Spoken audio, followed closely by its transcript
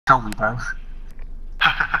Show me, bro.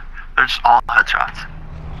 They're just all headshots.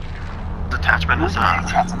 This attachment is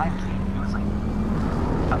headshots on my key. It was like,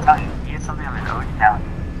 I'm telling you, he had something on the nose, and now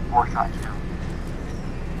like 4 shots too.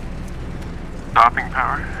 stopping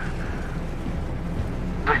power.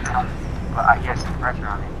 But he has some pressure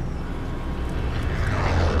on it.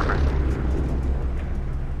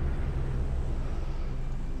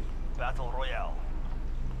 Battle Royale.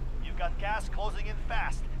 You've got gas closing in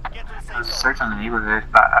fast. Get to the safe There's a zone. search on the neighborhood,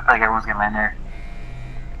 but I feel like everyone's gonna land there.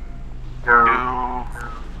 Yo.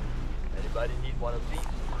 Anybody need one of these?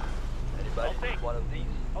 Anybody need one of these?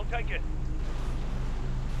 I'll take it.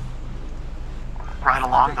 Right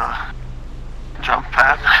along the jump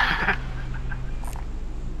pad.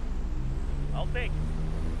 I'll take it.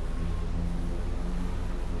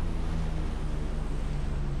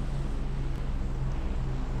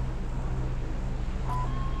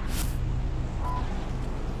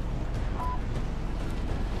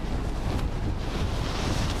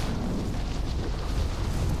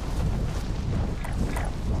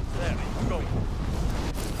 There, go.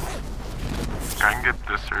 I can get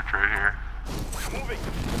this search right here. Moving.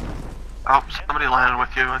 Oh, somebody landed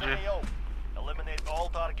with you, Angie. AO. Eliminate all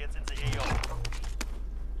targets in the AO.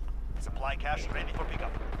 Supply cache ready for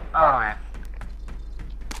pickup. Oh yeah.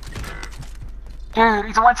 Dude,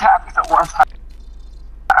 he's a one tap. He's a one tap.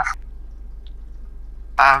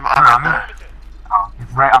 I'm right there. Oh,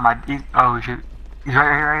 he's right on my. Oh shoot. He's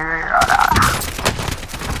right here, right here, right here.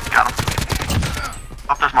 Got him.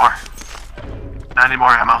 Oh, there's more. I need more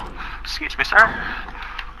ammo. Excuse me, sir.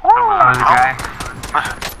 Oh, there's a guy.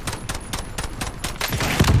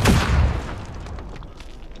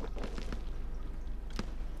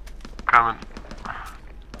 Coming.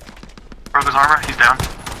 Broke his armor. He's down.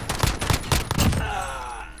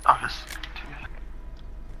 Oh, this.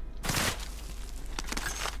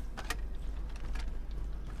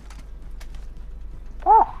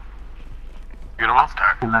 Woo. You know what?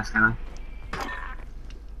 Good luck, Steven.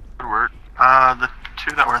 Good work. The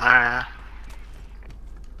two that were there, yeah.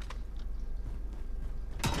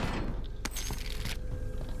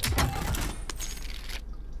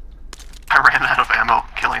 I ran out of ammo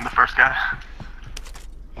killing the first guy.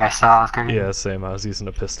 Yeah, I saw. I was good. Yeah, same. I was using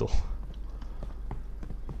a pistol.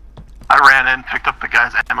 I ran in, picked up the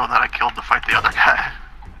guy's ammo that I killed to fight the other guy.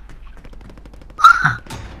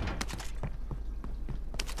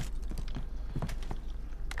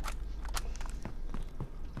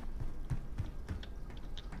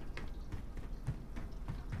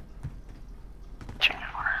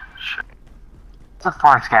 Shit. It's a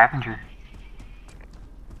far scavenger.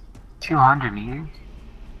 200 meters.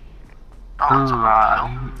 Oh, it's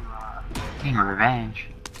Ooh, getting revenge.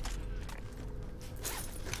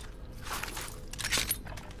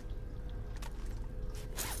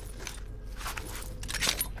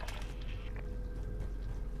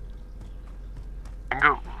 I can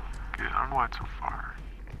go. I don't know why it's so far.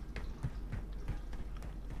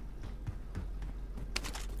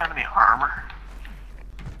 Have any armor?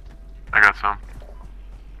 I got some.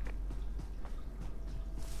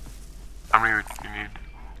 How many would you need?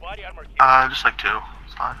 Body armor here. Just like 2.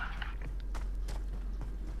 It's fine.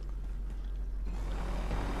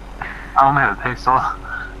 I only have a pistol.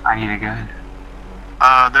 I need a gun.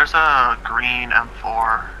 There's a green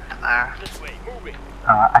M4 in there. This way, moving.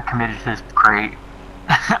 I committed to this crate.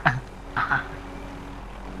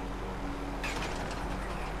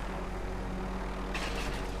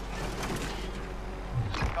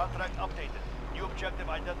 Contract updated. New objective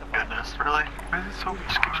identified. Goodness, really? Why is it so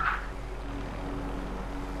obscure?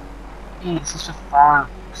 Hey, it's such a far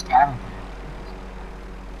scavenger.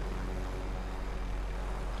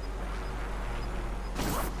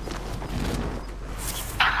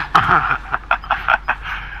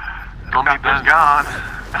 Don't need those gone.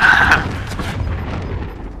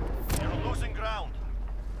 You're losing ground.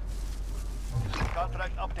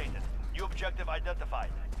 Contract updated. New objective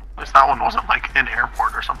identified. At least that one wasn't like in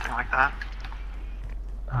airport or something like that.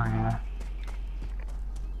 Oh yeah.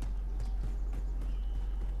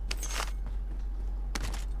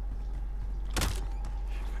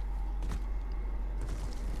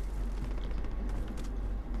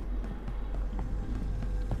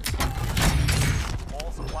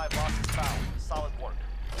 All supply boxes found. Solid work.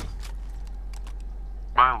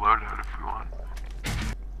 Buy a loadout if we want.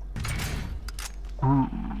 Ooh.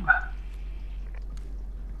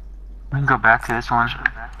 We can go back to this one.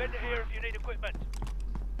 Vendor here if you need equipment.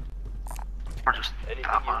 Or just Anything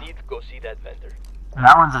that you one. need, go see that vendor.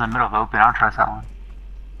 That one's in the middle of open. I don't trust that one.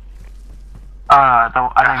 I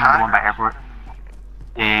think the one by airport.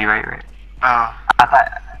 Yeah, right. Oh, I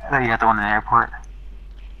thought you got the one in the airport.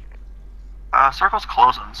 Circle's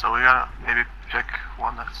closing, so we gotta maybe pick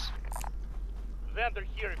one that's... Vendor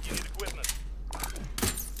here if you need equipment.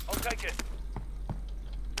 I'll take it.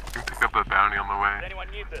 You can pick up the bounty on the Does way. anyone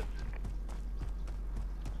need this?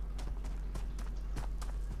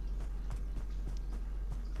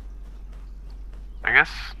 I guess...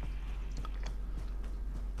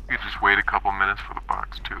 you could just wait a couple minutes for the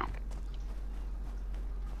box, too.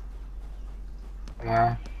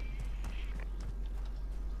 Yeah.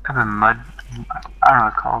 I have a mud. I don't know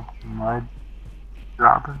what it's called. Mud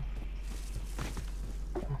dropper.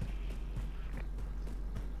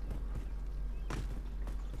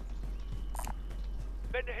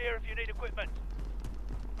 Vendor here if you need equipment.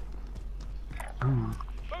 Ooh.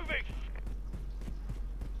 Moving!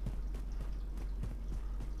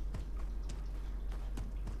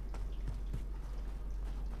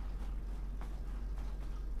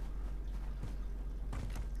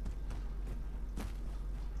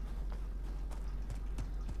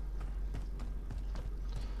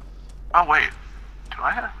 Oh wait, do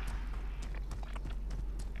I have...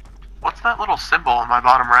 what's that little symbol on my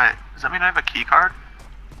bottom right? Does that mean I have a key card?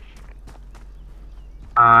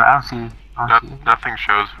 I don't see. I don't see it. Nothing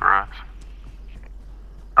shows for us.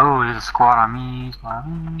 Oh, there's a squad on me. Squad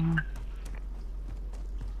on me.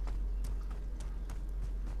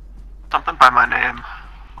 Something by my name.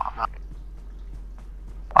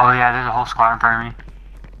 Oh yeah, there's a whole squad in front of me.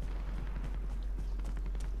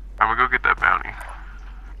 I'm gonna go get that bounty.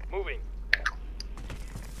 Moving.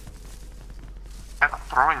 I have a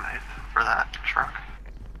throwing knife for that truck.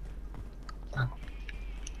 I'm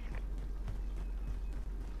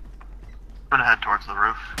gonna head towards the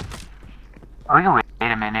roof. Oh, we can wait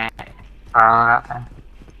a minute. For our loadout then.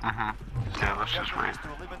 Yeah, let's just wait. To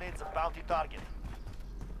eliminate the bounty target.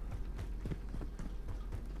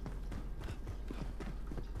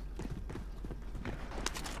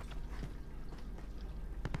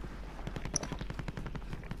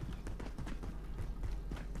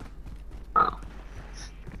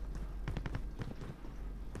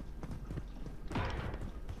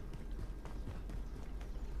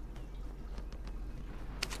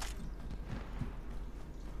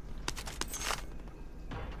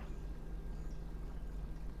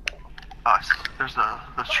 There's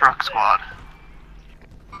the truck squad.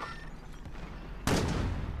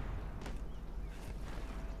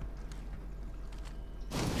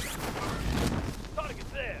 Target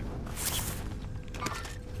there.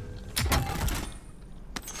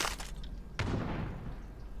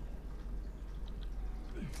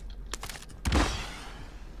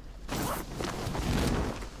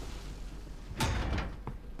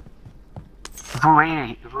 If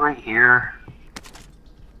we wait here.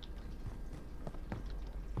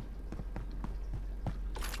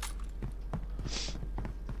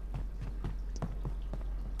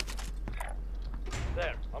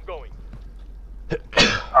 There, I'm going.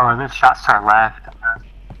 Oh, there's shots to our left.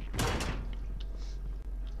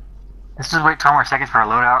 Let's just wait 12 more seconds for our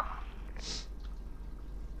loadout.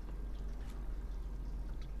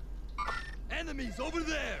 Enemies over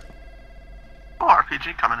there. Oh,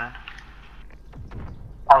 RPG coming in.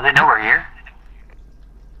 Oh, they know we're here?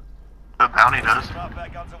 The bounty does. Drop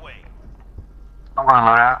back on the way. I'm going to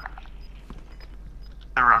loadout.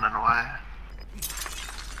 They're running away.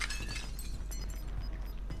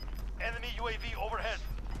 Enemy UAV overhead.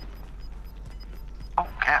 Oh,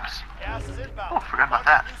 caps. Gas is inbound. Oh, forgot about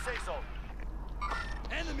that. New safe zone.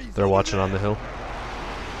 Enemies They're watching on the hill.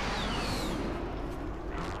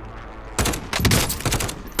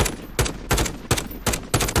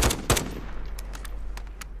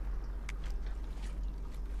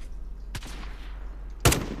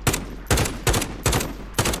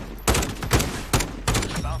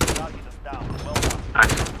 Bounty target is down. Well done.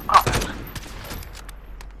 Nice. Oh, thanks.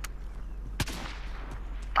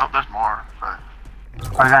 Oh, there's more, but...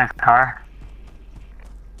 Oh, he's on his car.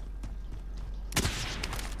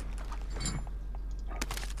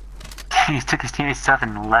 He took his teammate's stuff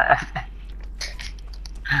and left.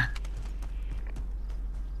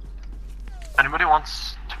 Anybody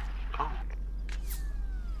wants... oh.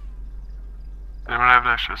 Anyone have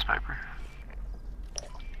an extra sniper?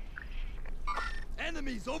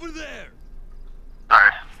 Enemies over there.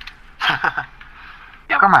 Sorry.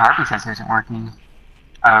 Yeah, my heartbeat sensor isn't working.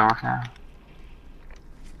 Oh, it works now.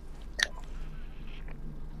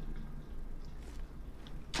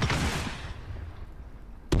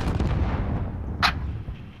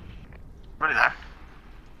 Anybody there?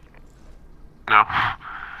 No.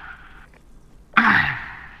 I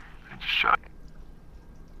just shot it.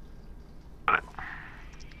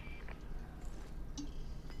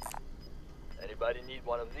 Anybody need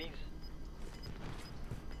one of these?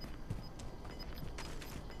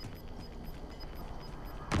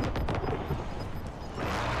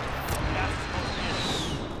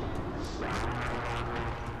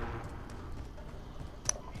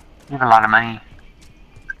 You have a lot of money.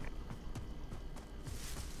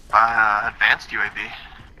 Advanced UAV.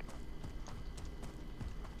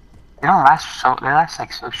 They don't last so. They last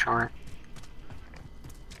like so short.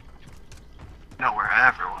 You know where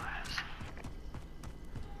everyone is.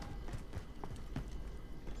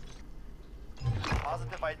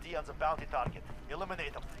 Positive ID on the bounty target.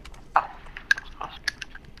 Eliminate them.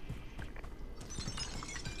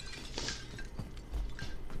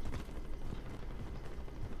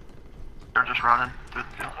 They're just running through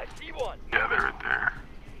the field. I see one. Yeah, they're right there.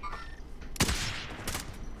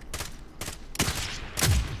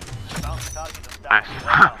 Bounty target is down. Nice.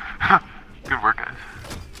 Well done. Good work, guys.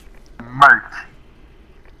 Marked.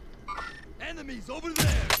 Enemies over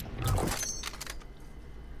there.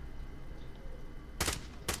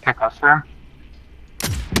 Get close to him.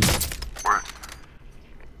 Work.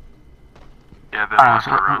 Yeah, they're Oh, on so-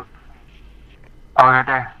 the road. Oh, right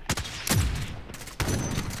there.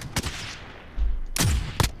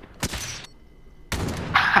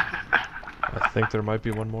 I think there might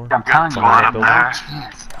be one more. I'm telling you, Come on they have up no there.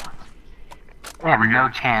 chance. They have no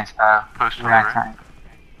chance, bro. Post We're not over. trying.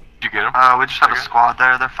 Did you get him? We just have a squad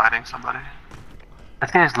there. They're fighting somebody.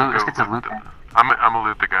 Let's get his loot. Let's get the loot. them. I'm gonna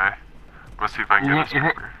loot the guy. Let's see if I can get a Is it-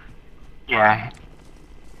 sniper. Yeah.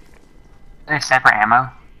 There's sniper ammo.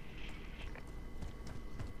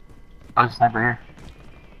 Oh, there's a sniper here.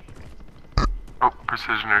 Oh,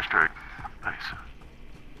 precision airstrike. Nice.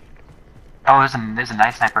 Oh, there's a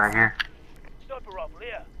nice sniper right here. Sniper up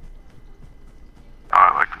there. Oh,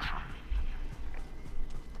 I like this one.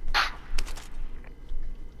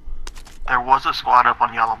 There was a squad up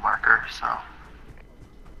on yellow marker, so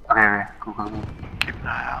Okay, cool. keep an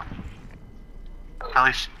eye out. At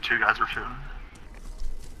least 2 guys were shooting.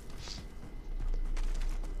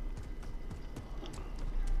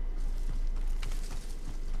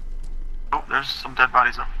 Oh, there's some dead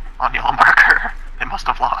bodies up on yellow marker. They must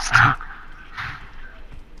have lost.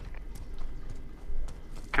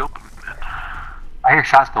 Killed them, man. I hear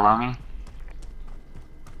shots below me.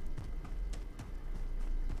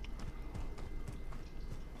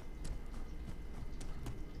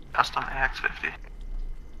 Custom AX-50.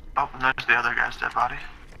 Oh, and there's the other guy's dead body.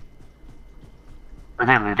 Were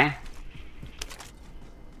they looted?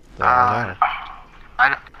 There are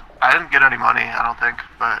now. I didn't get any money, I don't think,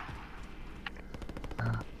 but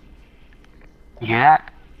You hear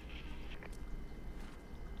that?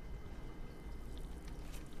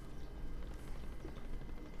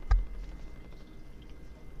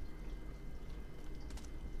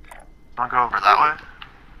 I'll go over that way.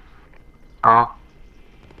 Oh.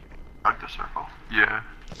 Like the circle. Yeah.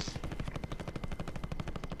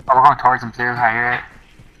 Oh, we're going towards them too. I hear it.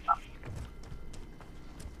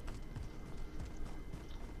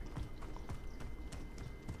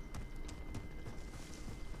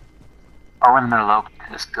 Oh, we're in the middle of open.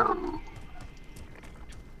 Let's go.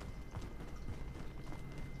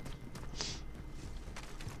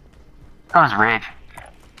 Comes Ridge.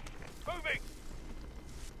 Moving.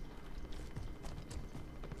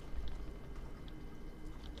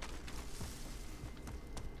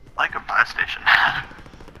 Like a buy station.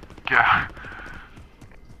 Yeah.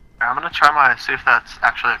 I'm gonna try see if that's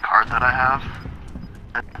actually a card that I have.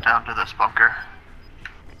 Head down to this bunker.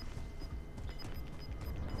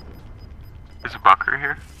 There's a bunker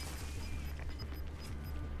here?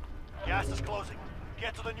 Gas is closing.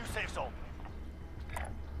 Get to the new safe zone.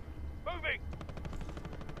 Moving.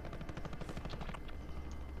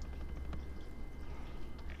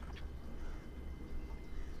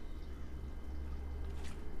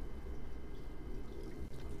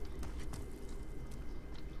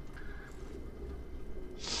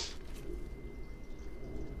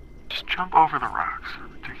 Just jump over the rocks.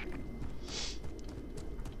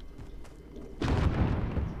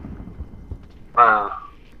 Whoa.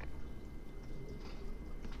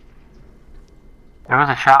 There was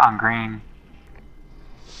a shot on green.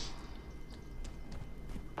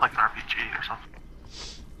 Like an RPG or something.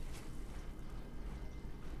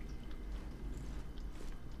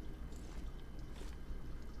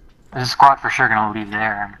 There's a squad for sure gonna leave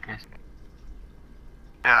there. I'm curious.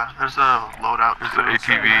 Yeah, there's a loadout. There's an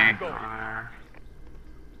ATV over there.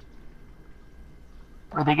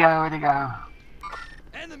 Where'd they go? Where'd they go?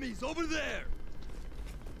 Enemies over there.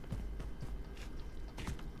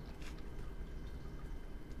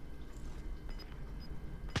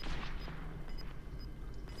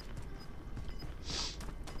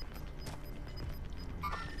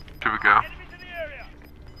 Should we go? Enemies in the area.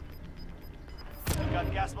 We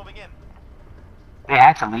got gas moving in. They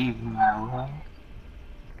had to leave no matter what.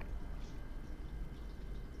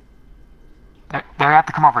 They have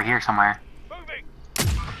to come over here somewhere. Moving.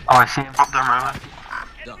 Oh, I see him. Oh, they're moving.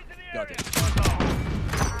 Done. Got it.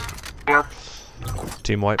 Yep.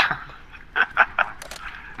 Team wipe.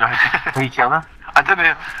 No, Did you kill him? I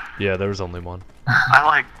didn't. Yeah, there was only one.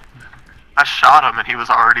 I shot him and he was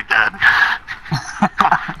already dead.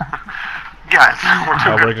 Guys,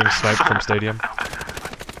 We're getting sniped from stadium.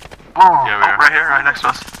 Oh, Yeah, right here, right next to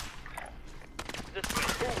us.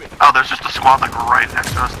 Oh, there's just a squad like right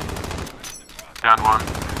next to us. Down one.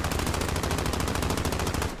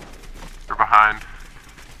 They're behind.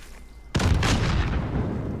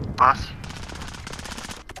 Bus.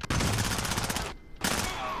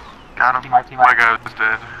 Got him. Team wipe, team My wipe. guy was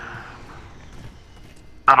dead.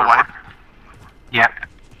 Not a wipe. Yep.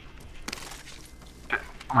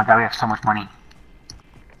 Oh my god, we have so much money.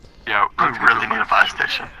 Yeah, we really need a buy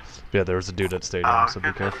station. Yeah, there was a dude at stadium, Oh, so be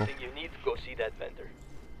good. careful. Everything you need to go see that vendor.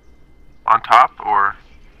 On top or?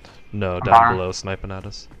 No, down Barn. below, sniping at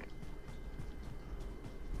us.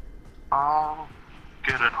 Oh,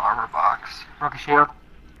 get an armor box. Broke a shield.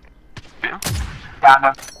 Yeah. Down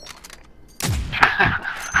him.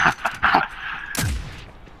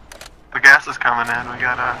 The gas is coming in. We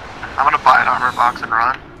gotta. I'm gonna buy an armor box and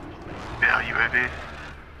run. Yeah, UAV.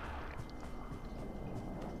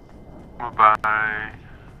 We'll buy.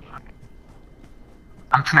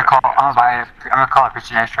 I'm gonna call a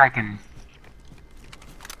Christian airstrike and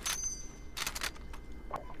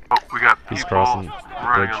Oh, we got He's people crossing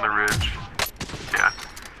running bridge. on the ridge. Yeah,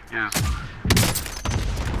 he is.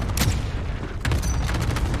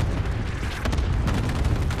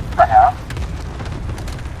 what the hell?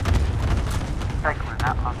 Strike was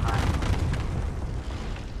not on mine.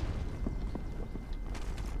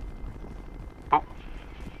 Oh.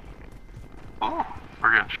 Oh,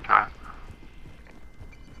 we're getting shot.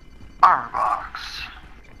 Armor box.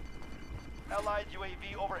 Allied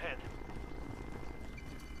UAV overhead.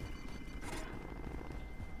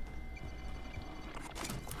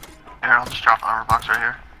 Here, I'll just drop the armor box right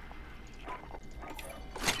here.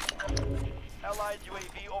 Allied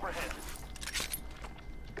UAV overhead.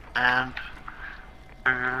 And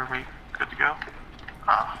are we good to go?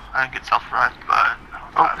 Oh, I didn't get self-revive, but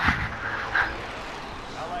oh.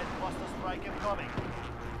 Allied cluster strike incoming.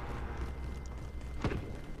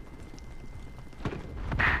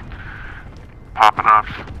 Popping off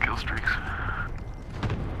kill streaks.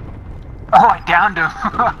 Oh, I downed him.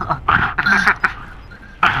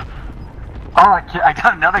 Oh, I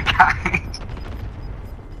got another guy.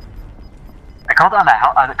 I called it on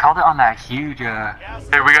that. I called it on that huge. Gas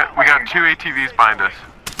Hey, we got two ATVs behind us.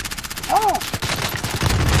 Oh.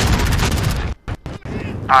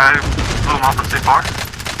 I blew them off the C4.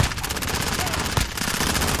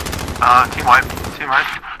 Team wipe. Team wipe.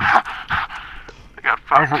 They got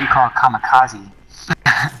fucked. That's what you call a kamikaze.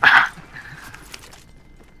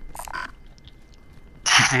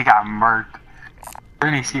 They got murked.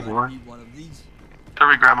 Any C4? Need one of these. Should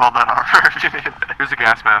we grab all that armor if you need it? Here's a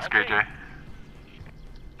gas mask, AJ.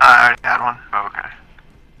 I already had one. Oh, okay.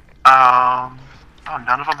 Oh,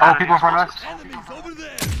 none of them had people in front of us? Enemies over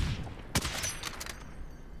there.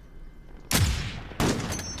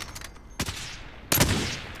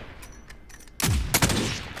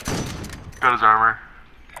 Got his armor.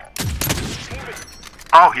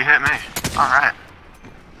 Oh, he hit me. Alright.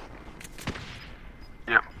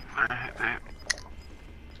 Yep.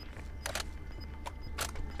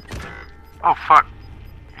 Oh, fuck.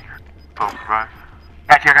 Oh, revive.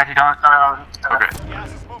 Got you. Don't. Okay.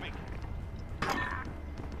 Gas is moving.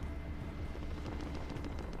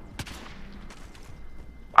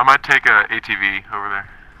 I might take a ATV over there.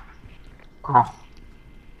 Cool.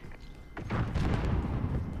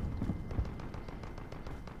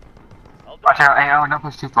 Watch out, AO, don't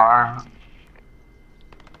push too far.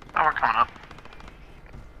 Oh, we're coming up.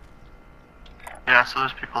 Yeah, so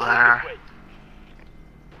there's people there.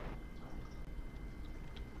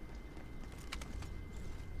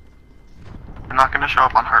 They're not gonna show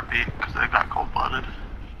up on Heartbeat because they got cold-blooded.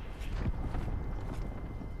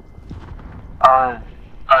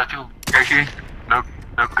 Two Hershey. No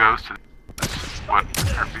ghost is what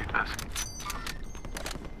Heartbeat does.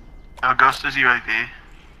 No, ghost is UAV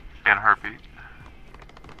and Heartbeat.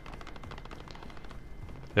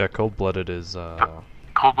 Yeah, cold-blooded is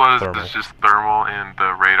Cold-blooded Thermal. is just thermal and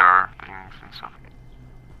the radar things and stuff.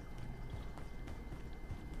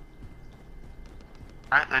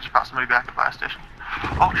 Alright, they just brought somebody back to fire station.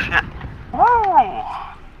 Oh shit! Whoa!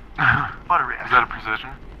 What a reaction. Is that a precision?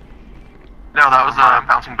 No, that was a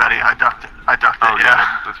bouncing Betty. I ducked it. Oh,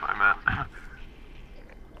 yeah. That's what I meant.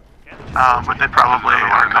 But they probably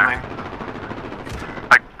are coming.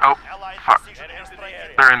 Like, oh, Allied fuck. precision airstrike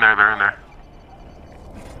area. They're in there.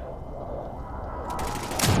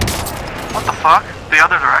 fuck? The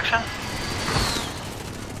other direction?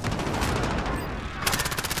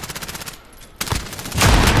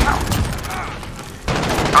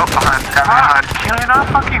 Oh, behind. God, can I not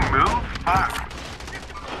fucking move? Fuck.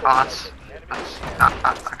 Oh, that's not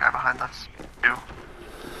the guy behind. That's you.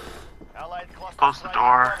 Close the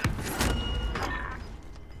door.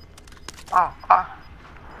 Oh,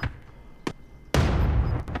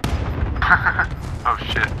 oh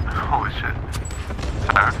shit. Holy shit.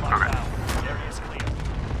 Sorry, okay. Area's clear.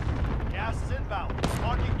 Gas is inbound.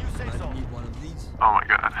 Marking you say so. I need one of these. Oh my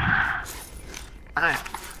god.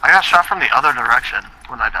 I got shot from the other direction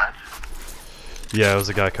when I died. Yeah, it was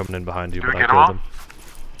a guy coming in behind you, Did but we I get killed him him.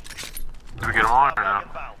 Did we get them all or no?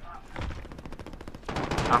 Inbound.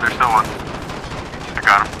 No, there's still one. I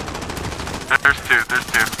got him. There's two. In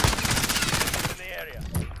the area.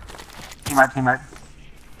 Teammate.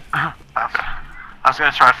 Okay. I was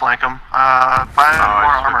gonna try to flank him. Buy more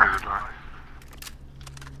armor.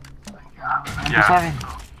 Yeah.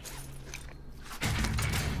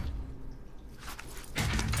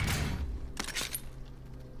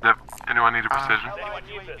 Yep. Anyone need a precision?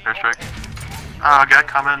 Airstrike? Guy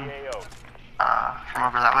coming, from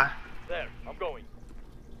over that way. There, I'm going.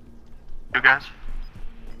 You guys?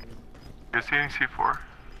 You see any C4?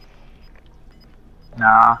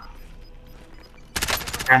 No.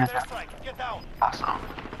 They're in this house. Airstrike, get down. Awesome.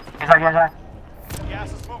 Inside.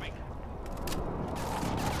 Gas is moving.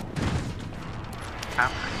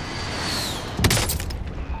 Yeah.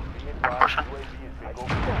 I'm pushing.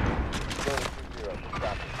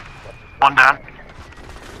 One down.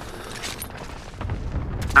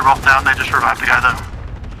 They're both down, they just revived the guy though.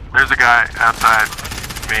 There's a guy outside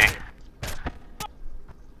me.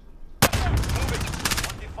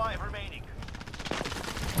 25 remaining.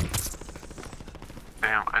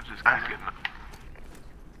 Damn, I just keep getting it.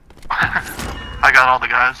 I got all the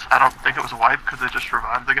guys. I don't think it was a wipe because they just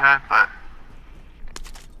revived the guy, but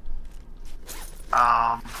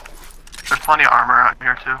there's plenty of armor out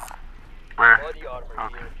here too. Where? Body armor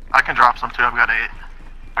Okay. here. I can drop some too, I've got 8.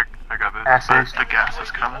 I got this. Gas The gas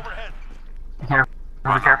is coming. Overhead. Here.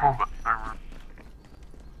 Be careful. Armor.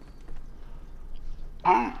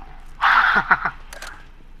 Ooh.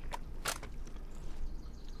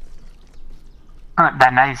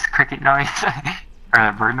 That nice cricket noise. Or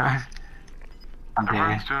that bird noise. I'm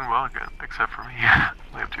Everyone's dead. doing well again, except for me.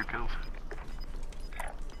 We have 2 kills.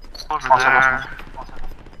 Over Also, there.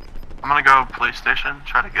 I'm gonna go police station,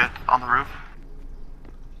 try to get on the roof.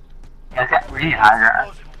 Yeah, we need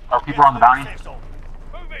higher. Oh, people on the bounty. Safe zone.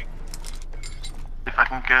 Moving. See if I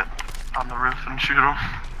can get on the roof and shoot them.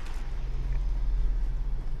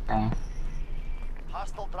 Okay.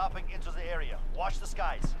 Hostile dropping into the area. Watch the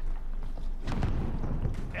skies.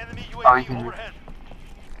 Enemy Oh, UAV you can- overhead.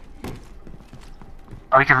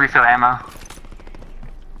 Oh, we can refill ammo.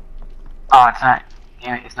 Oh, it's not.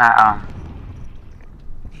 Damn it, it's not.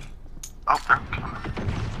 Oh, there.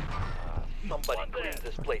 Somebody clean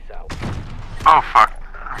this place out. Oh, fuck.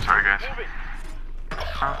 I'm sorry, guys.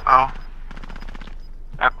 Oh.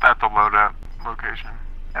 At the loadout location.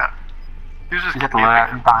 Yeah. He was just He's at the camping loadout,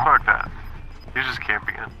 it. he's fine. Fuck that. He was just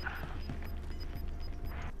camping it.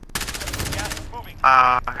 Gas is moving.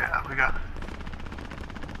 Yeah, we got...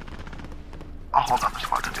 I'll hold on the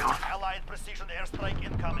squad to deal with. Allied precision airstrike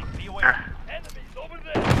incoming. Be aware. Here. Enemies over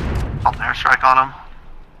there. I'll airstrike on him.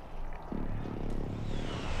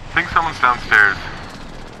 I think someone's downstairs.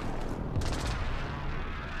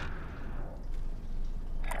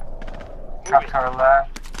 Drop to our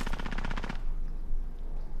left.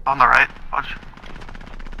 On the right. Watch.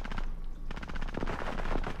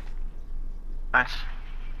 Nice.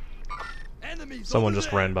 Enemies Someone over just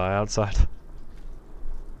there. ran by outside.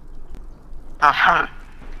 Watch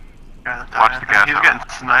the gas. He's getting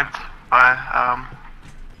sniped by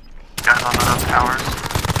guys on the towers.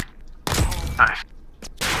 Nice.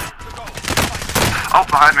 Oh,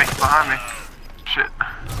 behind me. Shit.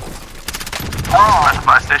 Oh!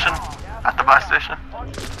 At the buy station.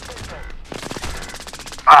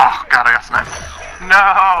 Oh god, I got sniped. No.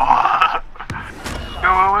 Go,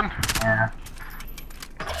 Owen. Yeah.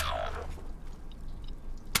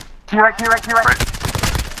 To your right. Right.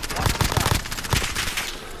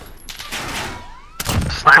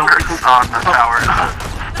 Snipers on the tower.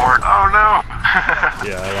 Oh no.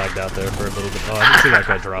 Yeah, I lagged out there for a little bit. Oh, I didn't see that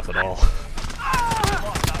guy drop at all.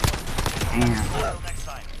 Damn.